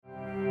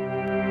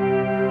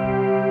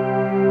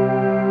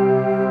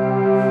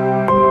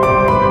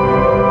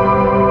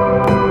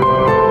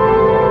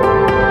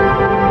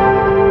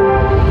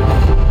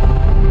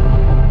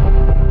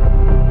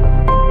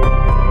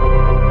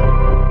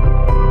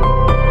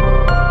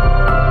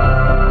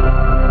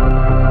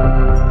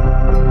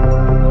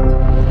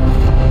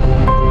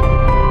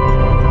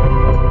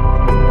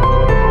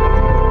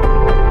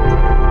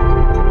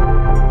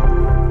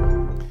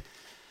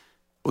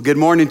Good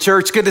morning,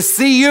 church. Good to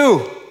see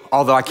you.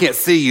 Although I can't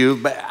see you,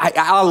 but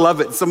I love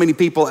it. So many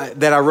people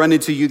that I run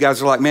into, you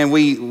guys are like,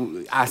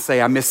 man, I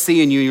say, I miss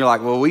seeing you. And you're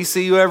like, well, we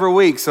see you every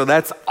week. So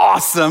that's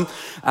awesome.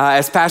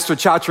 As Pastor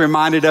Chacha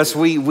reminded us,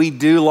 we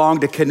do long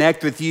to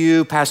connect with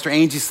you. Pastor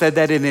Angie said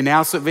that in the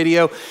announcement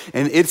video,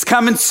 and it's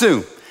coming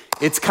soon.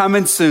 It's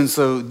coming soon.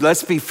 So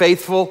let's be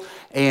faithful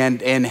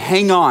and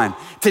hang on.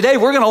 Today,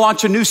 we're going to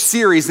launch a new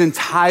series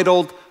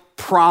entitled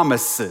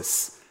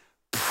Promises.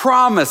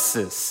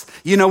 Promises.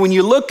 You know, when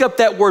you look up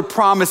that word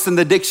promise in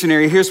the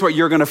dictionary, here's what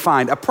you're going to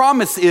find. A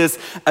promise is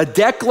a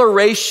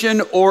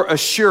declaration or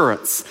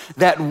assurance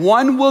that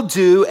one will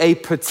do a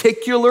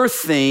particular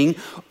thing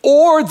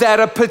or that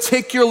a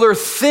particular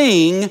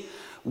thing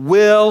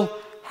will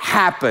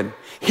happen.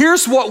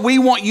 Here's what we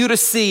want you to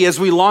see as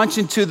we launch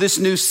into this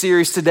new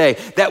series today,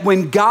 that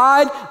when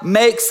God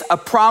makes a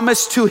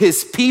promise to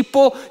his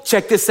people,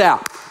 check this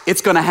out,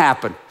 it's going to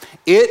happen.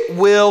 It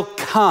will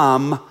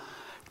come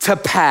to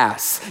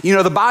pass. You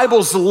know, the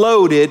Bible's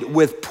loaded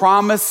with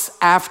promise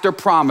after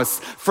promise,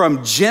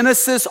 from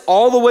Genesis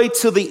all the way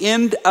to the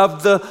end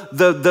of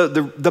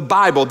the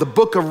Bible, the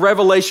book of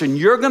Revelation.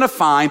 You're going to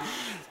find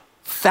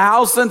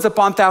thousands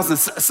upon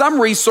thousands. Some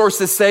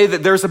resources say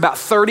that there's about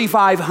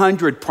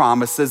 3,500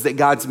 promises that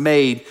God's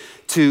made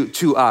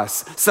to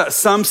us. So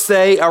some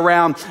say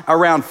around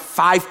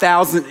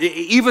 5,000,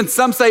 even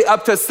some say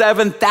up to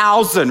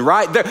 7,000,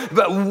 right?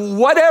 But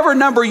whatever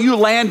number you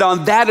land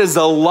on, that is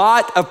a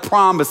lot of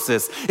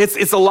promises.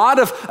 It's a lot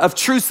of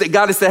truths that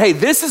God has said, hey,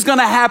 this is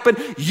gonna happen.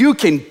 You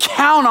can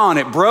count on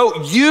it,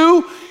 bro.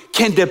 You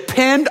can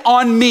depend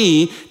on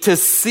me to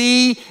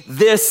see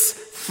this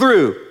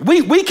through.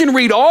 We can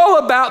read all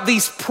about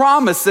these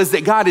promises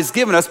that God has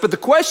given us, but the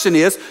question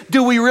is,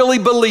 do we really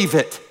believe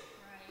it?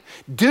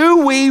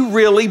 Do we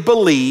really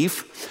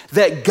believe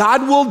that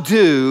God will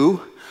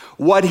do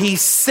what he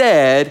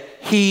said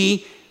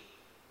he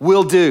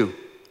will do?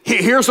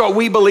 Here's what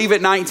we believe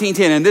at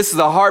 1910, and this is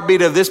the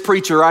heartbeat of this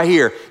preacher right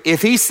here.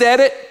 If he said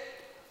it,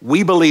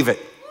 we believe it.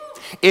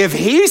 If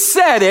he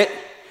said it,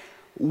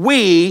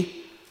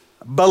 we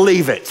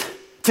believe it.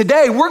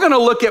 Today, we're going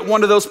to look at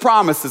one of those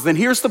promises, and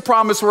here's the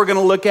promise we're going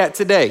to look at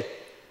today.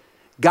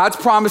 God's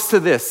promise to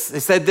this,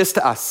 he said this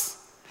to us: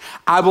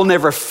 I will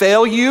never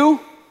fail you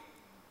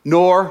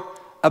nor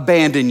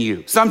abandon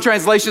you. Some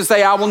translations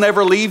say, I will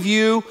never leave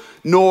you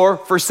nor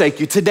forsake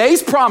you.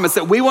 Today's promise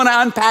that we want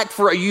to unpack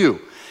for you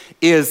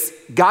is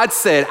God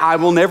said, I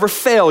will never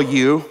fail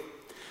you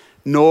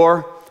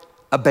nor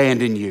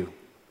abandon you.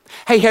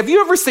 Hey, have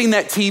you ever seen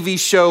that TV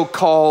show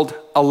called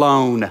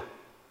Alone?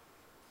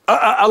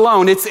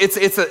 Alone. It's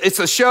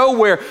a show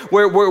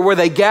where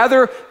they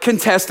gather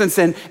contestants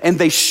and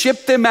they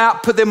ship them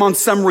out, put them on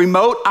some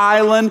remote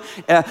island,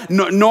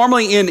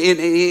 normally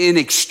in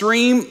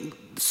extreme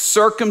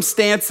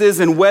circumstances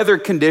and weather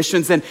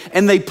conditions, and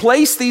they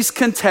place these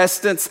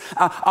contestants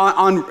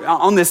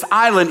on this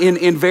island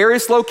in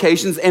various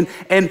locations, and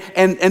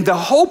the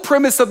whole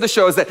premise of the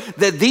show is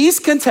that these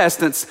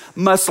contestants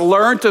must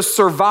learn to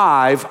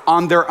survive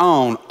on their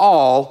own,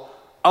 all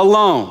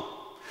alone.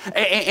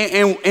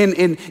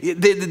 And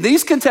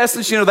these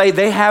contestants, you know,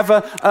 they have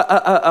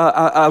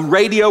a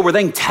radio where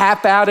they can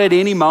tap out at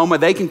any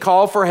moment. They can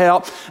call for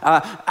help.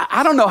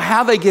 I don't know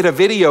how they get a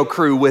video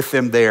crew with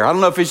them there. I don't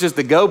know if it's just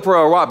a GoPro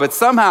or what, but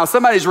somehow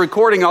somebody's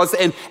recording all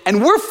this,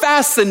 and we're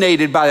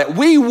fascinated by that.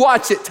 We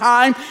watch it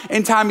time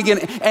and time again.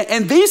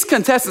 And these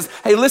contestants,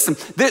 hey, listen,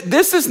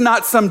 this is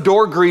not some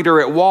door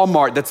greeter at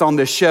Walmart that's on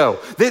this show.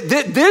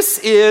 This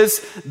is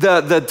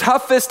the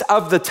toughest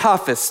of the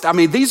toughest. I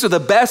mean, these are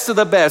the best of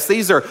the best.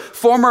 These are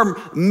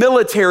former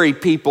military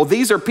people.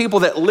 These are people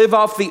that live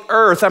off the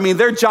earth. I mean,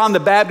 they're John the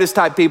Baptist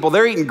type people.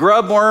 They're eating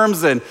grub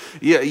worms and,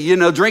 you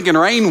know, drinking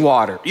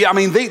rainwater. Yeah, I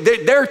mean,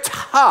 they're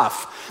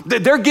tough.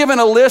 They're given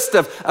a list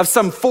of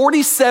some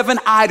 47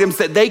 items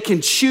that they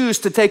can choose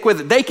to take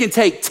with it. They can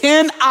take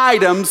 10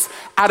 items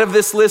out of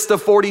this list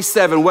of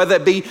 47, whether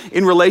it be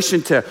in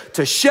relation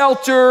to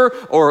shelter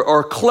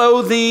or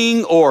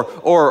clothing or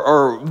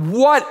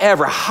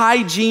whatever.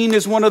 Hygiene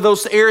is one of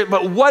those areas,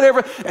 but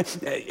whatever.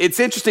 It's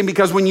interesting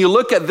because when you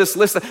look at this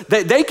list,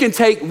 they can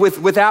take,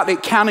 without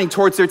it counting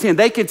towards their 10,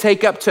 they can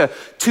take up to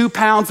 2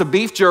 pounds of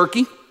beef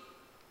jerky.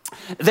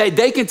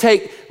 They can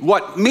take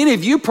what many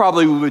of you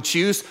probably would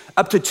choose,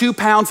 up to 2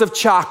 pounds of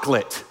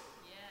chocolate.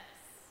 Yes.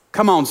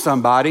 Come on,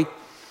 somebody.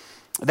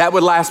 That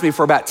would last me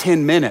for about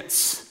 10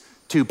 minutes,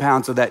 2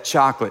 pounds of that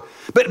chocolate.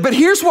 But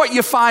here's what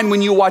you find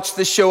when you watch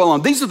this show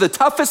Alone. These are the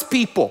toughest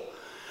people,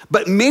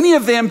 but many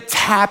of them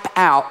tap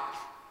out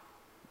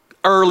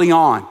early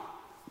on.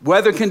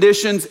 Weather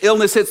conditions,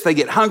 illness hits, they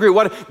get hungry,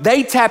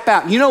 they tap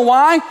out. You know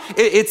why?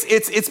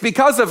 It's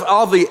because of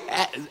all the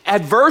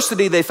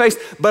adversity they face.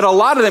 But a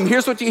lot of them,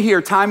 here's what you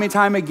hear time and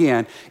time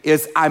again,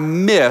 is I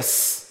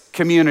miss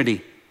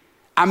community.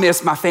 I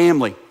miss my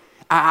family.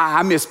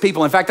 I miss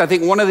people. In fact, I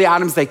think one of the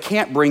items they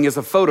can't bring is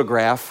a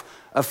photograph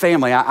of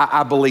family.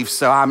 I believe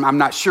so. I'm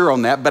not sure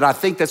on that, but I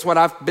think that's what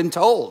I've been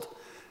told.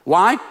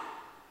 Why?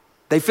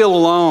 They feel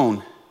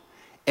alone.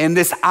 And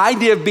this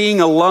idea of being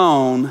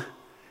alone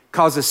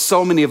causes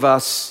so many of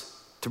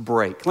us to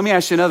break. Let me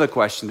ask you another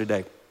question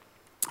today.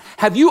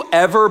 Have you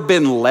ever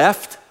been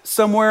left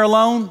somewhere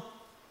alone?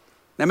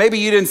 Now, maybe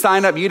you didn't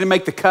sign up, you didn't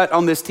make the cut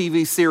on this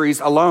TV series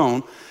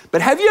alone,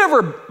 but have you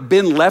ever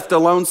been left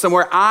alone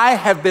somewhere? I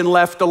have been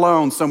left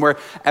alone somewhere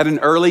at an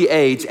early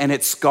age, and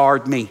it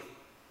scarred me.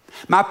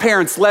 My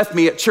parents left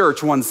me at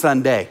church one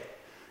Sunday.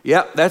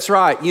 Yep, that's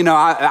right. You know,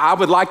 I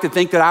would like to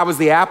think that I was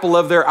the apple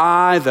of their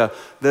eye,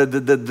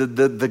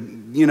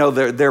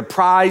 their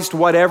prized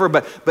whatever.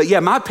 But yeah,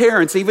 my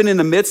parents, even in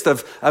the midst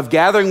of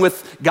gathering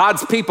with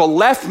God's people,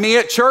 left me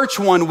at church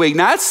one week.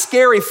 Now, that's a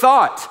scary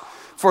thought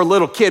for a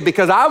little kid,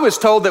 because I was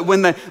told that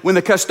when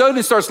the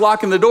custodian starts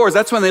locking the doors,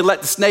 that's when they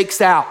let the snakes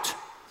out.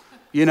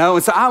 You know,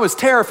 and so I was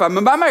terrified.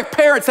 My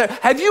parents said,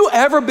 have you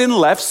ever been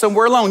left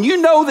somewhere alone?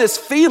 You know this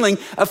feeling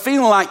of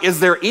feeling like, is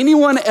there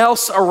anyone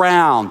else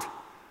around?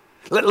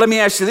 Let me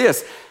ask you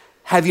this.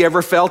 Have you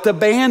ever felt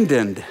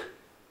abandoned?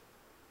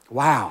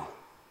 Wow.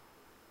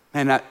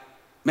 And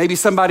maybe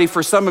somebody,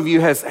 for some of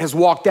you, has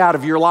walked out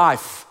of your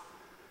life.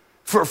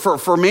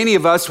 For many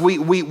of us,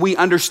 we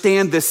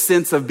understand this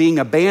sense of being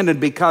abandoned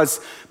because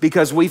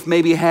we've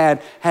maybe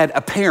had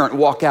a parent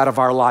walk out of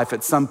our life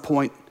at some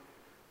point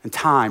in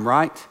time,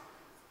 right?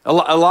 A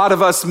lot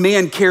of us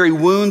men carry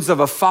wounds of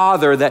a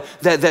father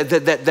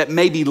that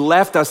maybe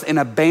left us and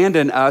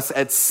abandoned us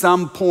at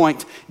some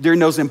point during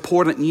those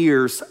important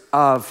years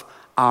of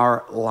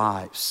our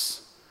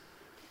lives.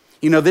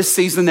 You know, this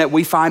season that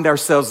we find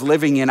ourselves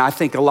living in, I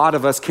think a lot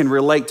of us can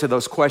relate to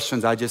those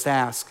questions I just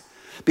asked,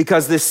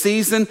 because this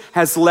season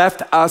has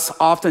left us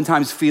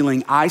oftentimes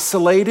feeling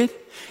isolated.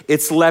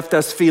 It's left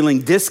us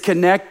feeling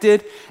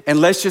disconnected, and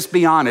let's just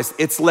be honest,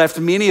 it's left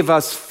many of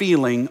us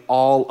feeling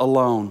all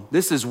alone.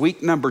 This is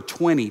week number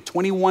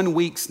 21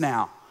 weeks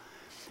now.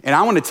 And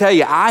I want to tell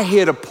you, I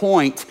hit a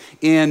point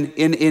in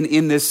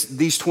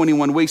these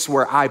 21 weeks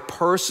where I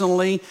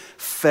personally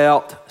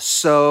felt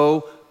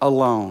so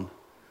alone.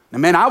 Now,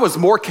 man, I was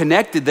more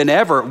connected than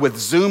ever with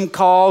Zoom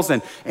calls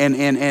and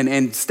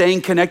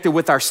staying connected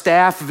with our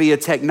staff via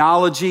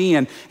technology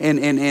and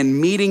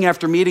meeting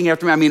after meeting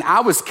after meeting. I mean,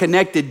 I was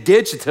connected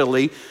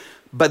digitally,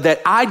 but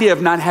that idea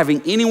of not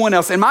having anyone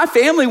else, and my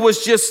family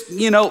was just,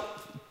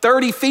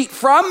 30 feet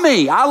from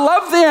me. I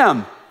love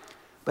them,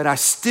 but I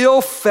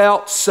still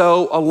felt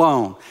so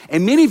alone.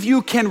 And many of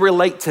you can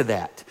relate to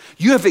that.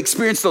 You have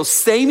experienced those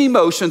same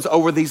emotions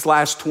over these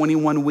last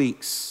 21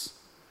 weeks.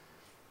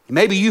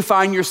 Maybe you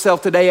find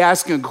yourself today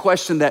asking a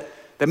question that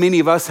many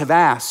of us have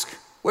asked.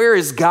 Where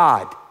is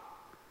God?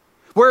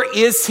 Where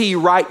is he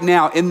right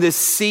now in this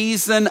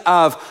season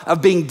of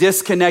being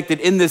disconnected,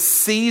 in this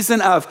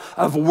season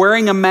of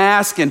wearing a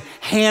mask and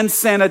hand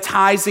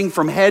sanitizing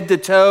from head to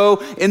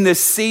toe, in this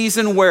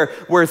season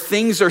where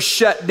things are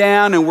shut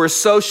down and we're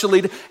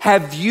socially,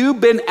 have you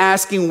been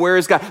asking, where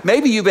is God?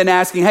 Maybe you've been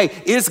asking, hey,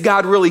 is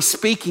God really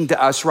speaking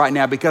to us right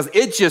now? Because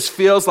it just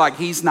feels like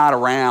he's not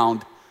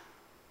around.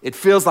 It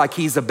feels like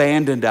he's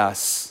abandoned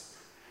us.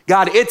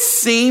 God, it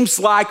seems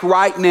like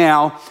right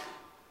now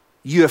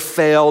you have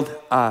failed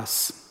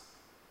us.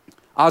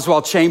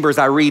 Oswald Chambers,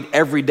 I read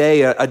every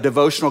day a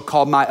devotional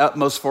called My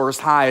Utmost for His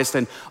Highest.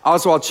 And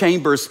Oswald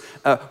Chambers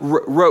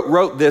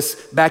wrote this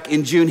back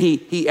in June.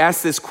 He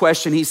asked this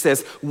question. He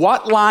says,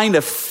 what line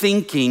of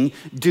thinking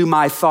do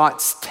my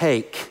thoughts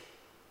take?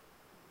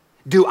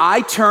 Do I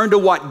turn to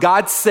what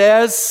God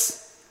says,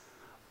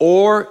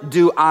 or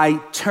do I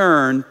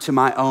turn to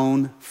my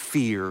own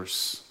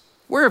fears?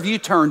 Where have you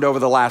turned over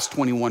the last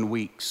 21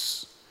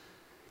 weeks?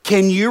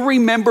 Can you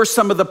remember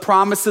some of the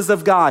promises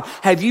of God?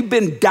 Have you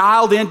been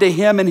dialed into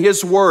him and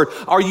his word?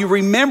 Are you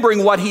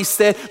remembering what he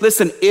said?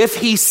 Listen, if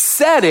he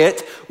said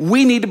it,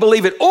 we need to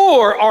believe it.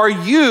 Or are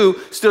you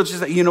still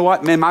just, you know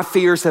what, man, my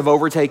fears have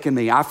overtaken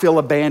me. I feel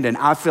abandoned.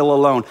 I feel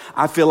alone.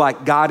 I feel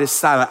like God is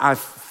silent.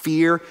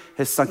 Fear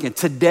has sunk in.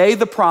 Today,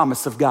 the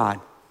promise of God,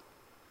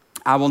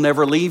 I will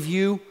never leave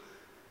you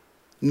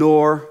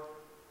nor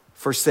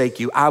forsake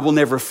you. I will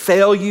never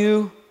fail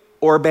you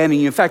or abandon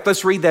you. In fact,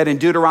 let's read that in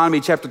Deuteronomy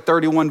chapter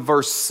 31,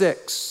 verse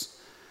 6.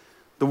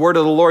 The word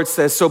of the Lord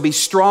says, so be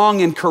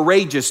strong and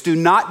courageous. Do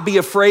not be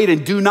afraid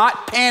and do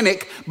not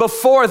panic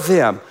before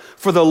them.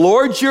 For the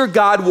Lord your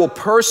God will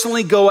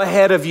personally go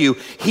ahead of you.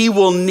 He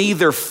will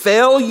neither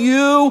fail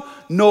you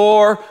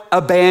nor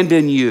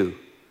abandon you.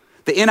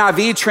 The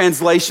NIV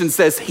translation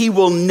says, he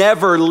will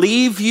never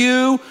leave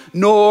you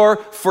nor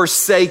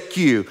forsake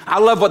you. I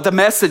love what the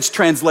Message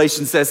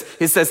translation says.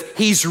 It says,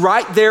 he's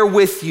right there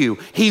with you.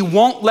 He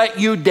won't let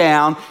you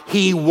down.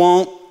 He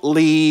won't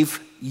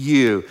leave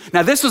you.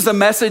 Now, this was a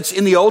message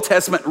in the Old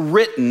Testament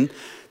written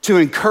to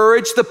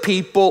encourage the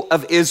people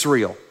of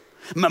Israel.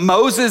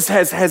 Moses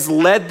has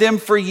led them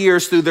for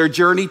years through their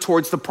journey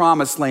towards the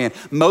promised land.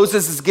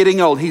 Moses is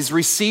getting old. He's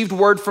received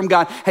word from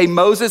God. Hey,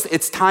 Moses,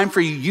 it's time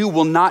for you. You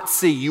will not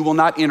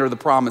enter the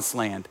promised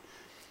land.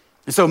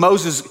 And so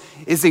Moses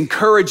is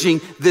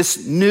encouraging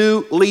this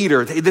new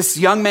leader, this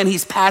young man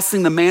he's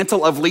passing the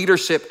mantle of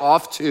leadership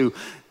off to,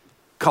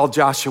 called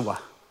Joshua.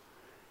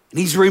 And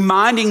he's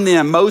reminding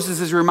them, Moses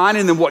is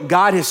reminding them what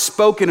God has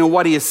spoken and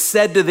what he has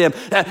said to them.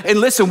 And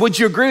listen, would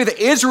you agree that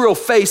Israel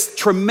faced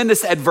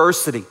tremendous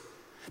adversity?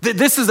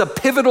 This is a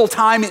pivotal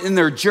time in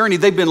their journey.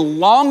 They've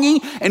been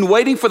longing and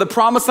waiting for the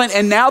promised land.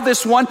 And now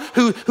this one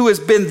who has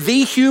been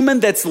the human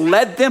that's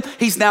led them,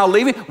 he's now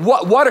leaving.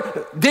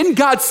 Didn't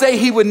God say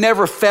he would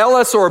never fail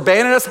us or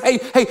abandon us? Hey,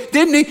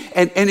 didn't he?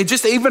 And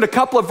just even a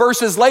couple of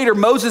verses later,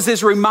 Moses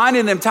is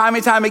reminding them time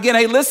and time again,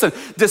 hey, listen,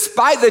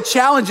 despite the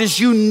challenges,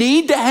 you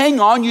need to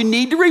hang on. You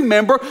need to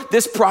remember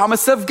this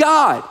promise of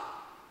God.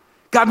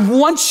 God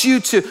wants you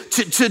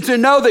to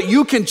know that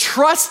you can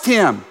trust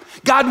him.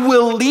 God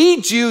will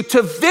lead you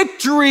to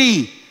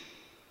victory.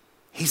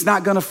 He's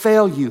not going to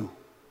fail you.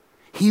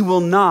 He will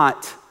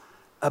not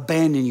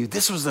abandon you.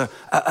 This was a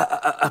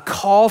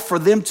call for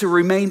them to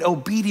remain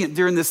obedient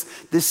during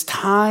this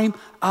time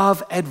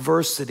of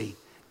adversity.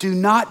 Do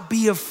not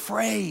be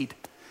afraid.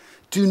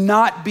 Do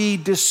not be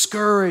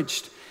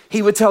discouraged.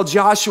 He would tell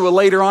Joshua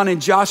later on in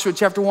Joshua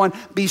chapter 1,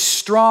 be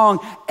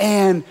strong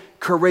and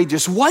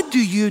courageous. What do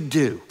you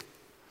do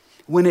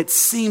when it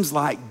seems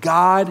like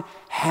God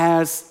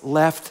has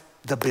left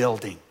the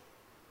building?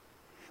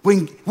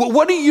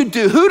 What do you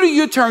do? Who do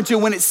you turn to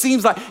when it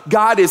seems like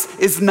God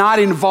is not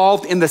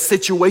involved in the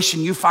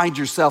situation you find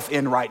yourself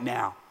in right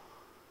now?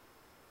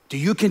 Do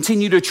you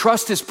continue to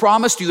trust his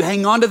promise? Do you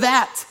hang on to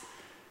that?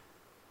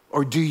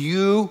 Or do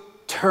you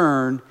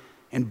turn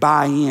and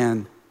buy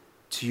in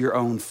to your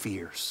own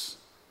fears?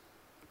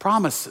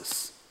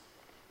 Promises.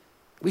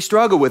 We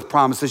struggle with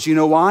promises. You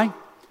know why?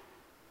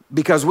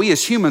 Because we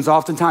as humans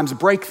oftentimes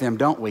break them,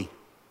 don't we?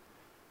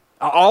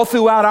 All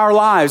throughout our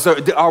lives,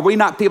 are we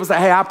not people say,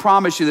 hey, I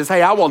promise you this.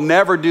 Hey, I will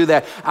never do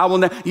that. I will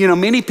never. You know,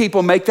 many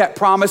people make that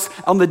promise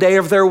on the day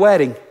of their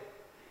wedding.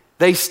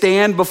 They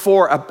stand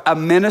before a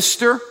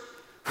minister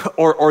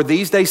or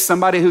these days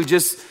somebody who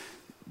just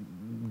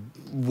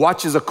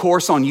watches a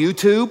course on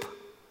YouTube.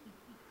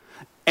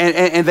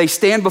 And they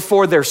stand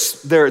before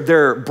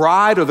their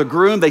bride or the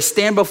groom. They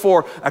stand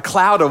before a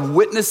cloud of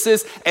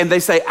witnesses and they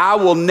say, I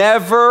will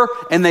never,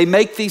 and they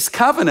make these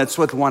covenants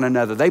with one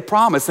another. They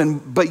promise,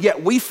 but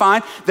yet we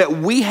find that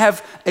we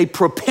have a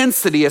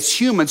propensity as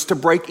humans to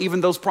break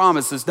even those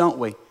promises, don't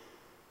we?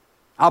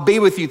 I'll be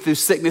with you through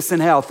sickness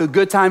and health, through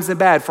good times and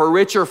bad, for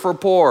rich or for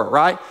poor,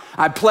 right?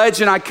 I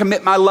pledge and I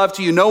commit my love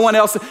to you. No one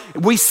else.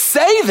 We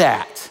say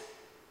that,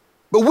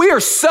 but we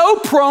are so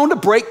prone to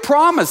break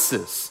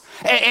promises.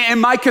 And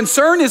my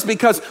concern is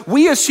because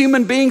we as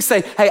human beings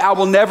say, hey, I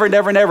will never,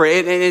 never, never.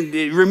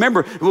 And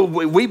remember,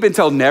 we've been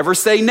told never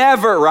say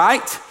never,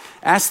 right?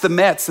 Ask the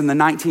Mets in the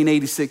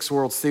 1986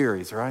 World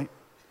Series, right?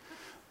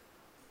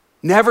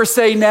 Never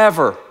say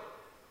never.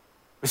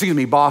 Excuse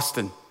me,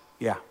 Boston,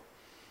 yeah.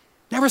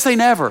 Never say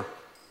never.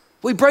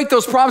 We break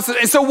those promises.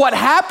 And so what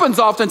happens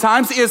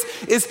oftentimes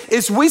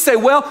is we say,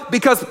 well,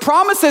 because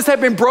promises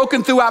have been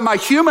broken throughout my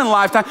human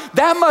lifetime,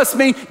 that must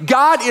mean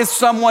God is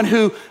someone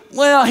who,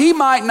 well, he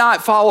might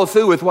not follow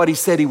through with what he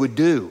said he would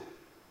do.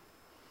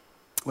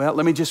 Well,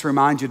 let me just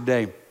remind you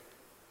today,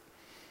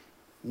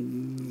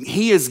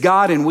 he is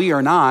God and we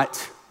are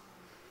not.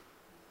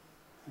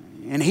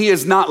 And he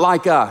is not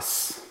like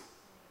us.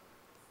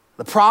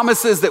 The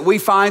promises that we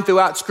find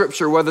throughout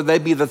Scripture, whether they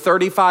be the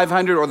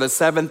 3,500 or the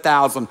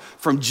 7,000,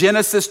 from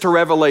Genesis to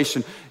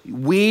Revelation,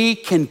 we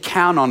can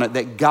count on it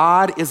that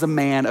God is a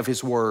man of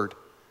his word.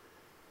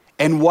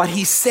 And what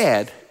he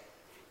said,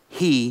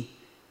 he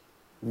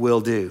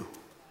will do.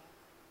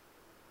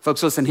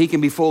 Folks, listen, he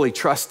can be fully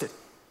trusted.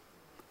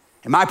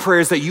 And my prayer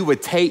is that you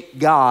would take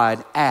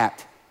God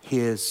at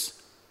his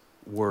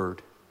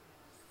word.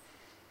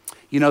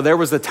 You know, there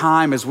was a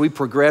time as we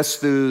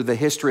progressed through the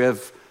history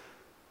of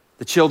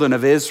the children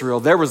of Israel,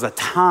 there was a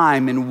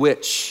time in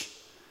which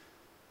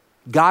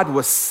God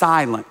was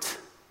silent,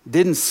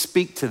 didn't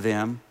speak to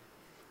them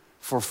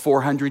for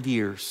 400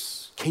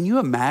 years. Can you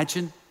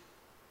imagine?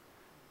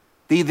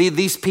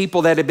 These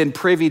people that had been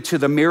privy to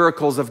the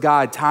miracles of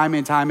God time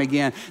and time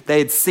again, they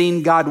had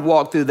seen God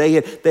walk through.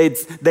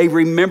 They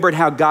remembered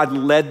how God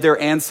led their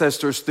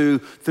ancestors through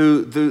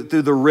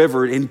the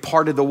river and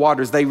parted the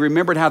waters. They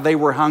remembered how they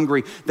were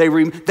hungry.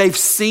 They've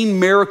seen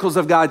miracles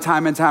of God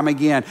time and time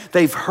again.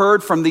 They've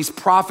heard from these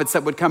prophets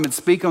that would come and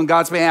speak on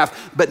God's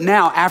behalf. But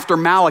now, after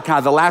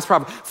Malachi, the last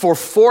prophet, for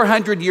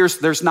 400 years,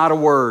 there's not a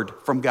word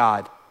from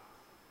God.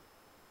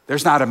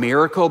 There's not a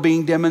miracle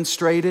being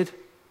demonstrated.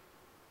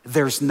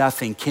 There's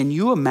nothing. Can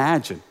you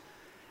imagine?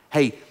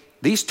 Hey,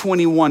 these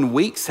 21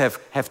 weeks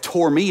have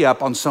tore me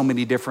up on so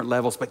many different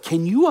levels, but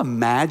can you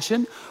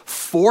imagine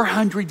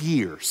 400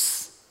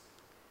 years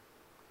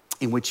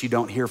in which you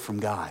don't hear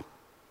from God?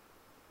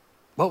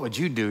 What would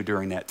you do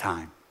during that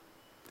time?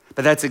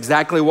 But that's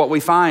exactly what we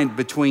find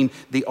between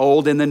the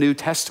Old and the New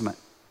Testament.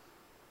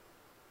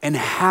 And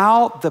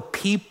how the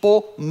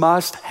people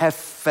must have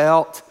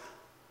felt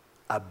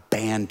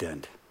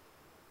abandoned,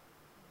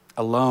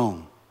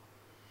 alone.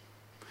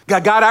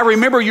 God, I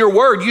remember your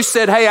word. You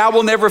said, hey, I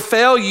will never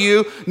fail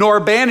you nor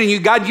abandon you.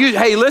 God,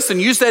 hey, listen,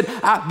 you said,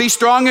 be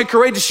strong and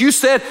courageous. You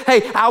said,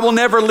 hey, I will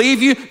never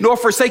leave you nor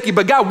forsake you.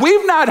 But God,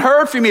 we've not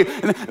heard from you.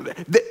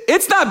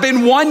 It's not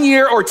been 1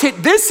 year or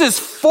 10. This is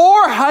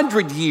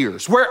 400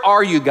 years. Where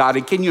are you, God?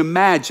 And can you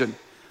imagine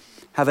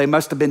how they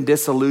must have been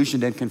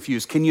disillusioned and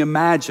confused? Can you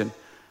imagine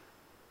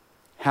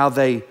how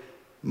they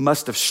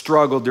must have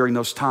struggled during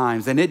those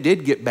times? And it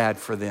did get bad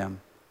for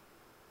them,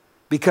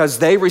 because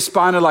they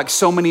responded like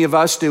so many of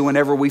us do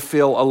whenever we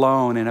feel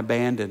alone and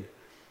abandoned.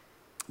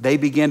 They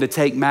begin to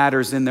take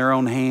matters in their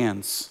own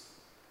hands.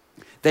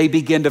 They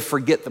begin to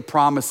forget the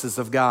promises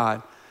of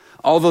God.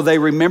 Although they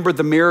remembered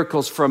the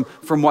miracles from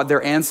what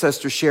their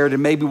ancestors shared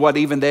and maybe what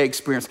even they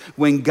experienced,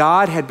 when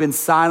God had been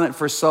silent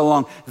for so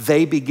long,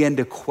 they began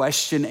to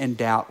question and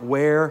doubt,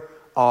 where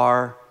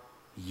are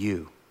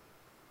you?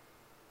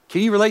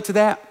 Can you relate to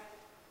that?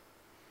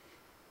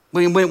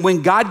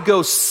 When God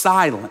goes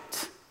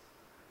silent,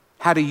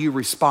 how do you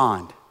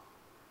respond?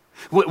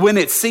 When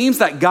it seems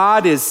that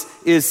God is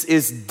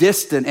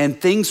distant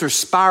and things are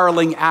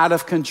spiraling out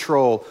of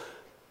control,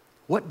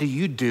 what do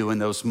you do in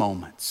those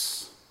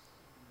moments?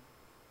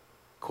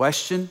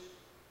 Question,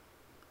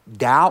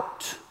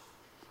 doubt,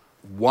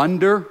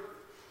 wonder,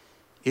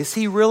 is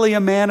he really a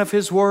man of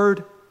his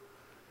word?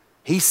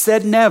 He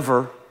said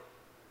never,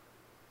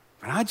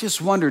 but I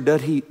just wonder,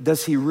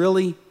 does he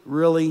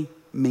really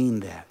mean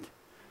that?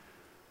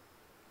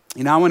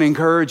 And I want to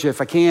encourage you,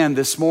 if I can,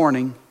 this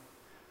morning,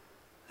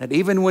 that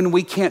even when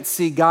we can't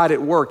see God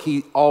at work,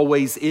 he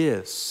always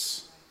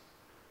is.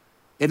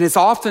 And it's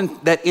often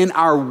that in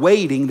our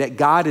waiting that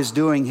God is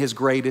doing his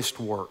greatest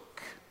work.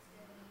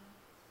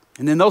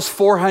 And in those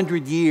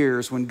 400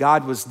 years when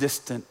God was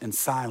distant and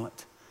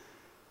silent,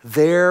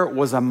 there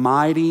was a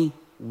mighty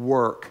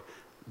work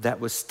that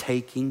was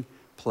taking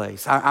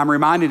place. I'm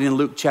reminded in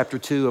Luke chapter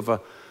 2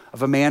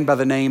 of a man by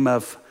the name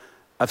of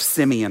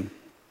Simeon.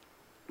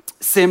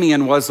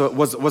 Simeon was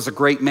a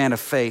great man of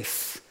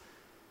faith.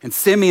 And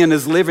Simeon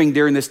is living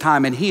during this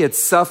time, and he had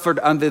suffered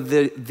under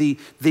the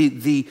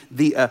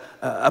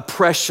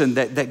oppression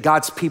that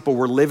God's people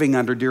were living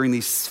under during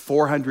these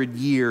 400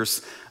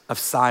 years of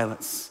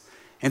silence.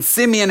 And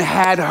Simeon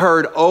had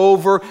heard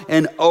over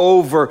and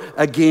over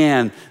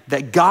again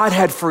that God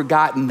had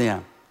forgotten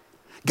them.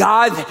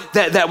 God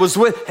that was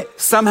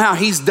somehow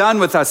he's done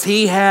with us.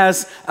 He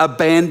has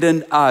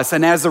abandoned us.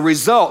 And as a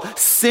result,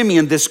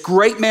 Simeon, this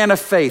great man of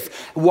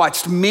faith,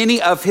 watched many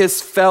of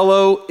his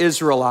fellow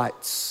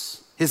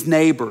Israelites, his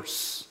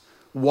neighbors,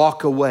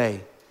 walk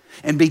away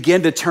and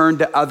begin to turn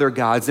to other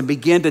gods and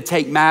begin to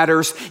take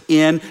matters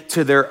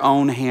into their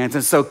own hands.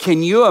 And so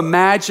can you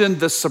imagine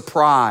the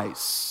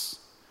surprise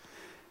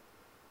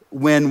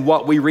when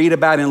what we read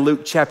about in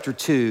Luke chapter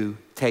 2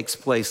 takes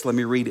place? Let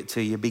me read it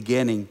to you,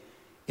 beginning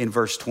in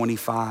verse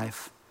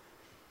 25.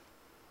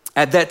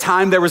 At that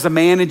time, there was a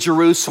man in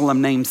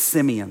Jerusalem named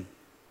Simeon.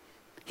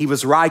 He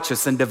was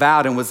righteous and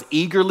devout and was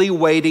eagerly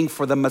waiting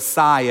for the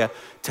Messiah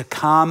to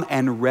come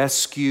and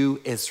rescue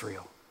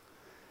Israel.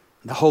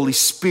 The Holy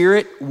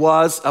Spirit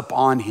was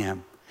upon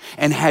him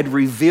and had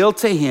revealed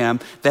to him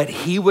that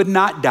he would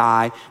not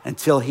die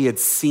until he had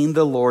seen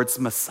the Lord's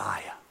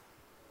Messiah.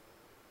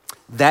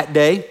 That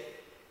day,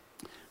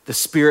 the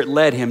Spirit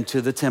led him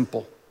to the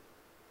temple.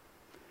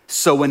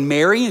 So when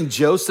Mary and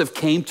Joseph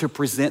came to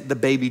present the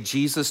baby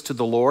Jesus to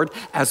the Lord,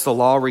 as the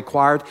law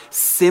required,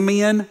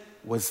 Simeon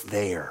was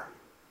there.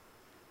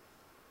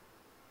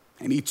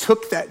 And he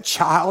took that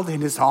child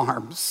in his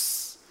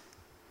arms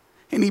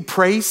and he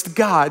praised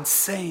God,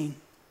 saying,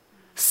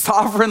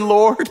 Sovereign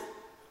Lord,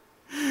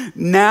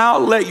 now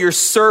let your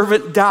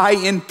servant die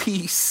in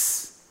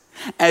peace.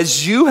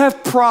 As you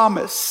have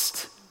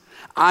promised,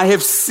 I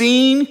have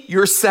seen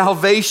your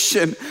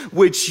salvation,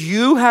 which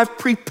you have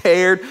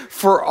prepared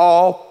for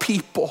all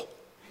people.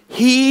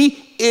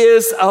 He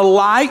is a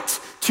light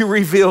to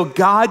reveal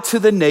God to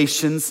the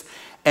nations,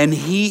 and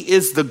he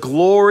is the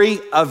glory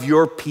of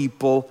your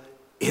people,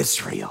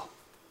 Israel.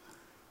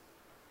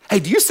 Hey,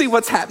 do you see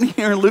what's happening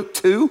here in Luke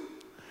 2?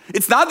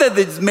 It's not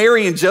that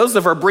Mary and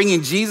Joseph are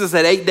bringing Jesus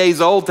at 8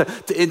 days old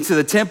into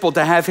the temple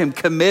to have him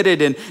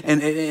committed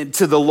and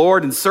to the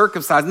Lord and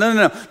circumcised.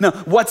 No.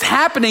 What's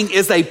happening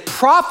is a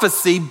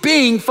prophecy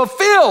being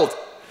fulfilled.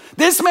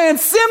 This man,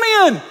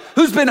 Simeon,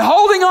 who's been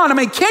holding on. I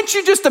mean, can't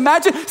you just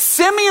imagine?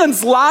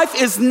 Simeon's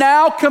life is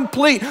now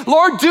complete.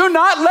 Lord, do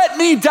not let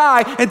me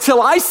die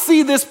until I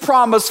see this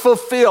promise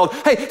fulfilled.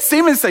 Hey,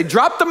 Simeon say,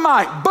 drop the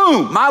mic.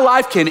 Boom, my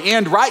life can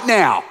end right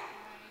now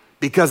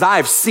because I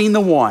have seen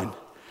the one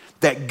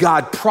that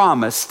God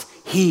promised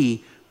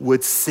he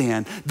would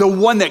send. The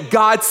one that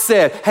God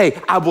said, hey,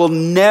 I will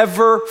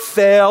never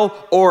fail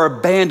or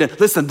abandon.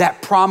 Listen,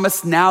 that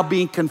promise now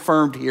being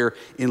confirmed here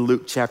in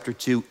Luke chapter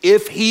 2.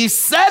 If he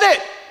said it,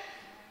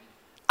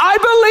 I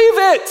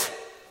believe it.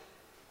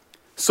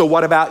 So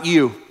what about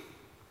you?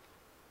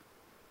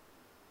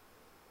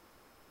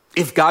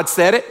 If God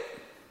said it,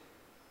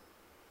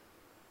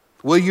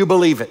 will you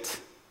believe it?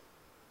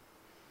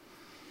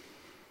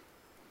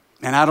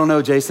 And I don't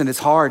know, Jason, it's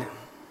hard.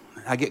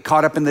 I get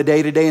caught up in the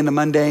day-to-day and the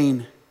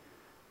mundane.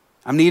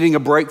 I'm needing a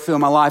breakthrough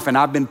in my life, and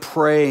I've been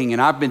praying,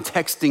 and I've been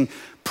texting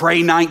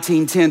Pray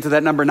 1910 to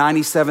that number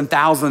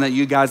 97,000 that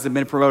you guys have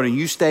been promoting.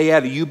 You stay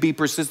at it. You be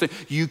persistent.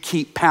 You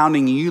keep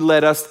pounding. And you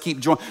let us keep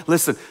joining.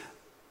 Listen,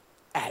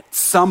 at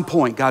some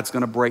point, God's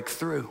going to break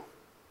through.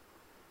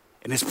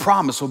 And his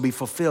promise will be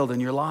fulfilled in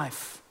your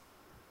life.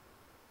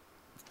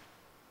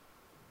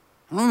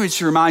 Let me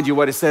just remind you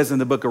what it says in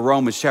the book of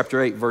Romans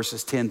chapter 8,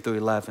 verses 10 through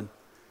 11.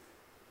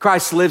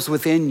 Christ lives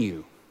within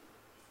you.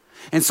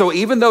 And so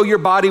even though your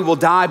body will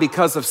die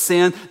because of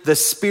sin, the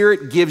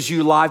Spirit gives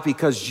you life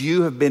because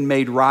you have been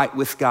made right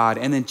with God.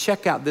 And then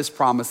check out this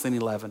promise in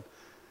 11.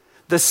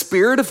 The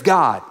Spirit of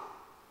God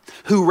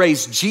who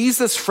raised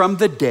Jesus from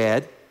the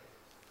dead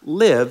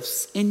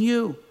lives in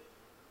you.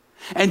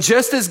 And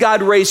just as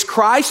God raised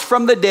Christ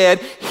from the dead,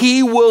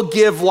 he will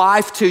give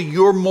life to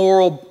your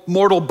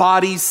mortal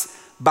bodies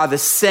by the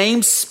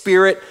same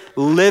Spirit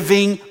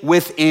living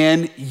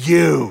within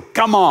you.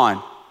 Come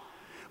on.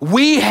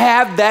 We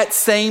have that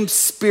same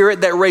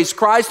Spirit that raised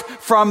Christ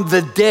from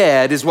the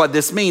dead, is what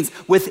this means,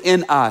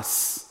 within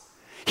us.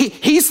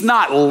 He's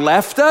not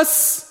left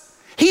us.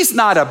 He's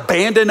not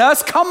abandoned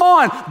us. Come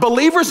on,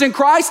 believers in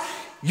Christ,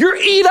 you're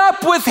eat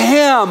up with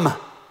him.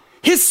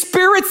 His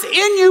Spirit's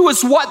in you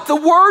is what the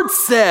word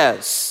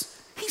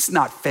says. He's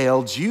not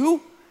failed you.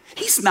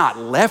 He's not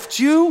left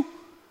you.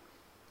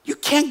 You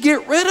can't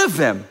get rid of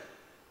him.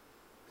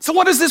 So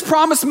what does this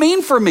promise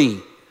mean for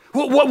me?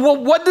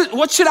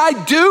 What should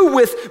I do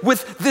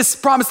with this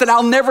promise that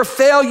I'll never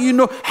fail you?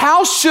 Know,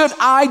 how should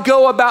I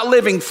go about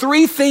living?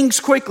 3 things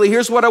quickly.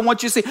 Here's what I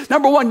want you to see.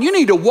 Number 1, you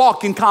need to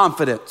walk in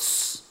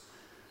confidence.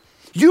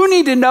 You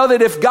need to know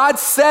that if God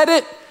said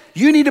it,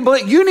 you need to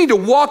believe. You need to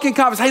walk in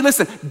confidence. Hey,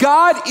 listen,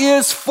 God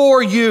is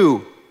for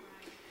you.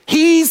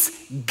 He's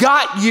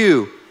got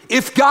you.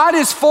 If God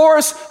is for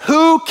us,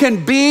 who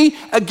can be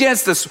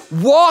against us?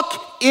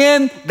 Walk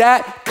in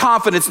that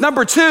confidence.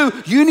 Number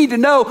 2, you need to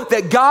know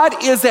that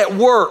God is at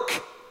work.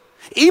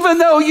 Even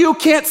though you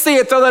can't see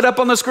it, throw that up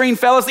on the screen,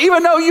 fellas.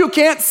 Even though you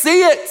can't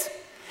see it,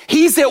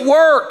 he's at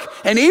work.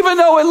 And even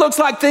though it looks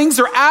like things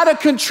are out of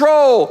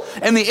control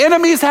and the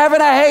enemy's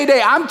having a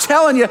heyday, I'm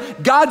telling you,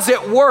 God's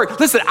at work.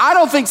 Listen, I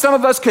don't think some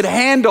of us could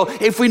handle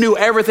if we knew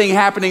everything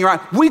happening right.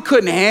 We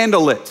couldn't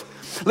handle it.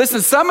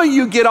 Listen, some of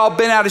you get all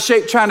bent out of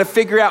shape trying to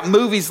figure out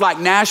movies like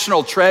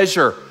National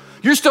Treasure.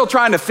 You're still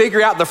trying to figure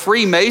out the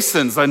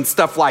Freemasons and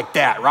stuff like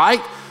that,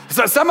 right?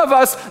 So some of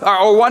us,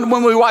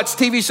 when we watch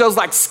TV shows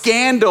like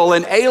Scandal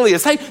and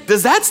Alias, hey,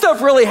 does that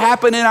stuff really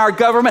happen in our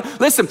government?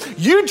 Listen,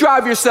 you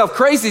drive yourself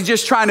crazy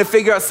just trying to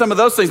figure out some of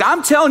those things.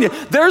 I'm telling you,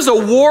 there's a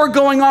war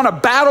going on, a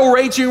battle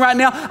raging right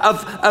now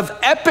of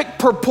epic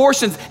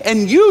proportions,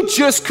 and you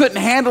just couldn't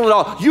handle it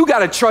all. You got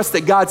to trust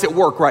that God's at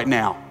work right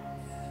now.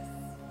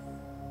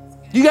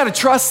 You got to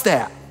trust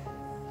that.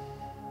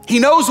 He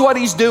knows what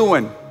he's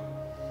doing.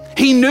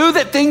 He knew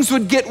that things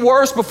would get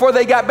worse before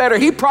they got better.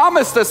 He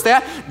promised us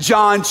that.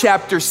 John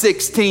chapter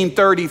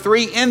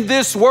 16:33, in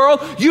this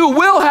world you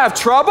will have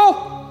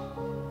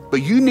trouble,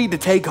 but you need to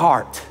take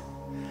heart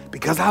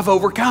because I've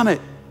overcome it.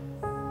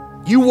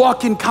 You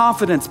walk in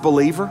confidence,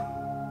 believer.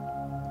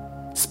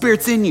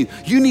 Spirit's in you.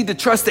 You need to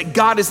trust that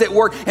God is at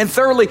work. And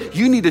thirdly,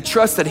 you need to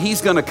trust that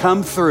he's going to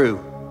come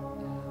through.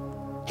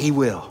 He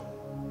will.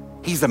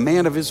 He's a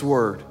man of his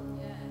word.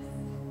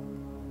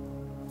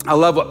 I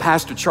love what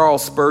Pastor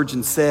Charles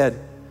Spurgeon said.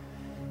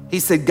 He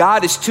said,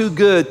 God is too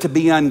good to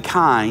be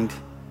unkind,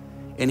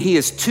 and he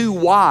is too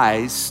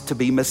wise to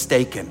be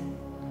mistaken.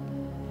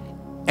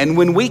 And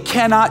when we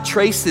cannot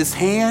trace his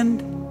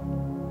hand,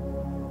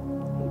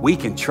 we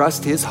can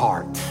trust his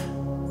heart.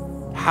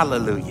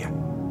 Hallelujah.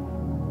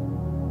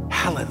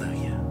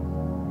 Hallelujah.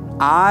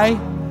 I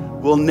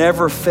will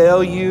never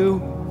fail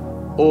you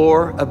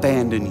or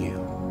abandon you.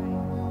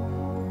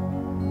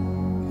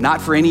 Not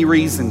for any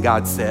reason,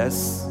 God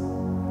says.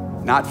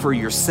 Not for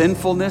your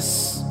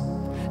sinfulness,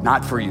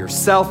 not for your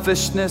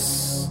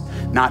selfishness,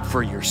 not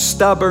for your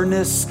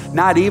stubbornness,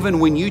 not even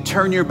when you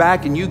turn your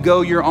back and you go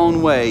your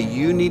own way.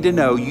 You need to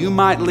know you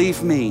might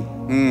leave me,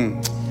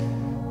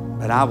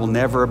 but I will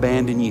never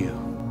abandon you.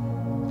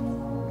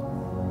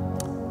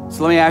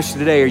 So let me ask you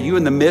today, are you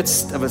in the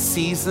midst of a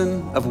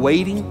season of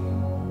waiting?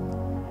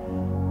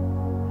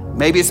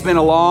 Maybe it's been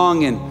a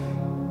long and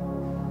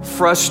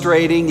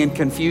frustrating and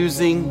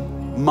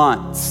confusing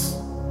months.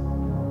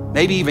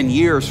 Maybe even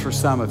years for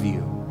some of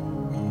you.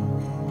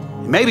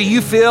 Maybe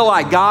you feel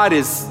like God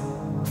has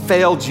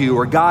failed you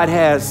or God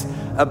has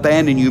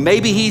abandoned you.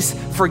 Maybe he's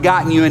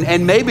forgotten you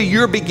and maybe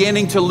you're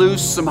beginning to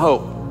lose some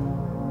hope.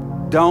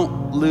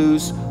 Don't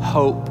lose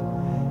hope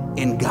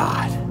in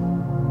God.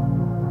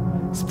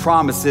 His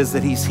promise is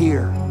that he's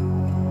here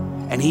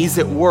and he's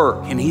at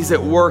work, and he's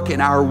at work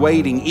in our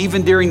waiting.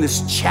 Even during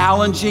this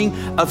challenging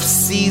of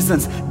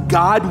seasons,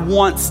 God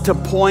wants to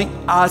point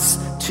us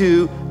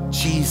to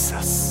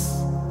Jesus.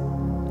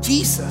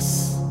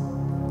 Jesus.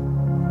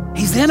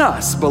 He's in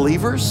us,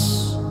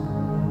 believers,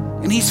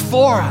 and he's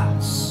for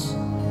us,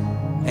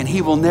 and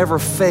he will never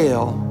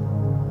fail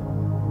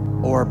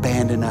or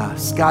abandon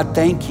us. God,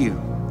 thank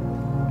you.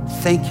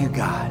 Thank you,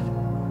 God.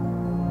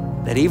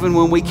 that even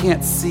when we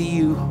can't see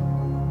you,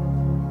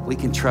 we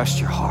can trust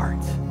your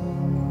heart.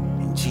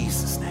 In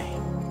Jesus' name.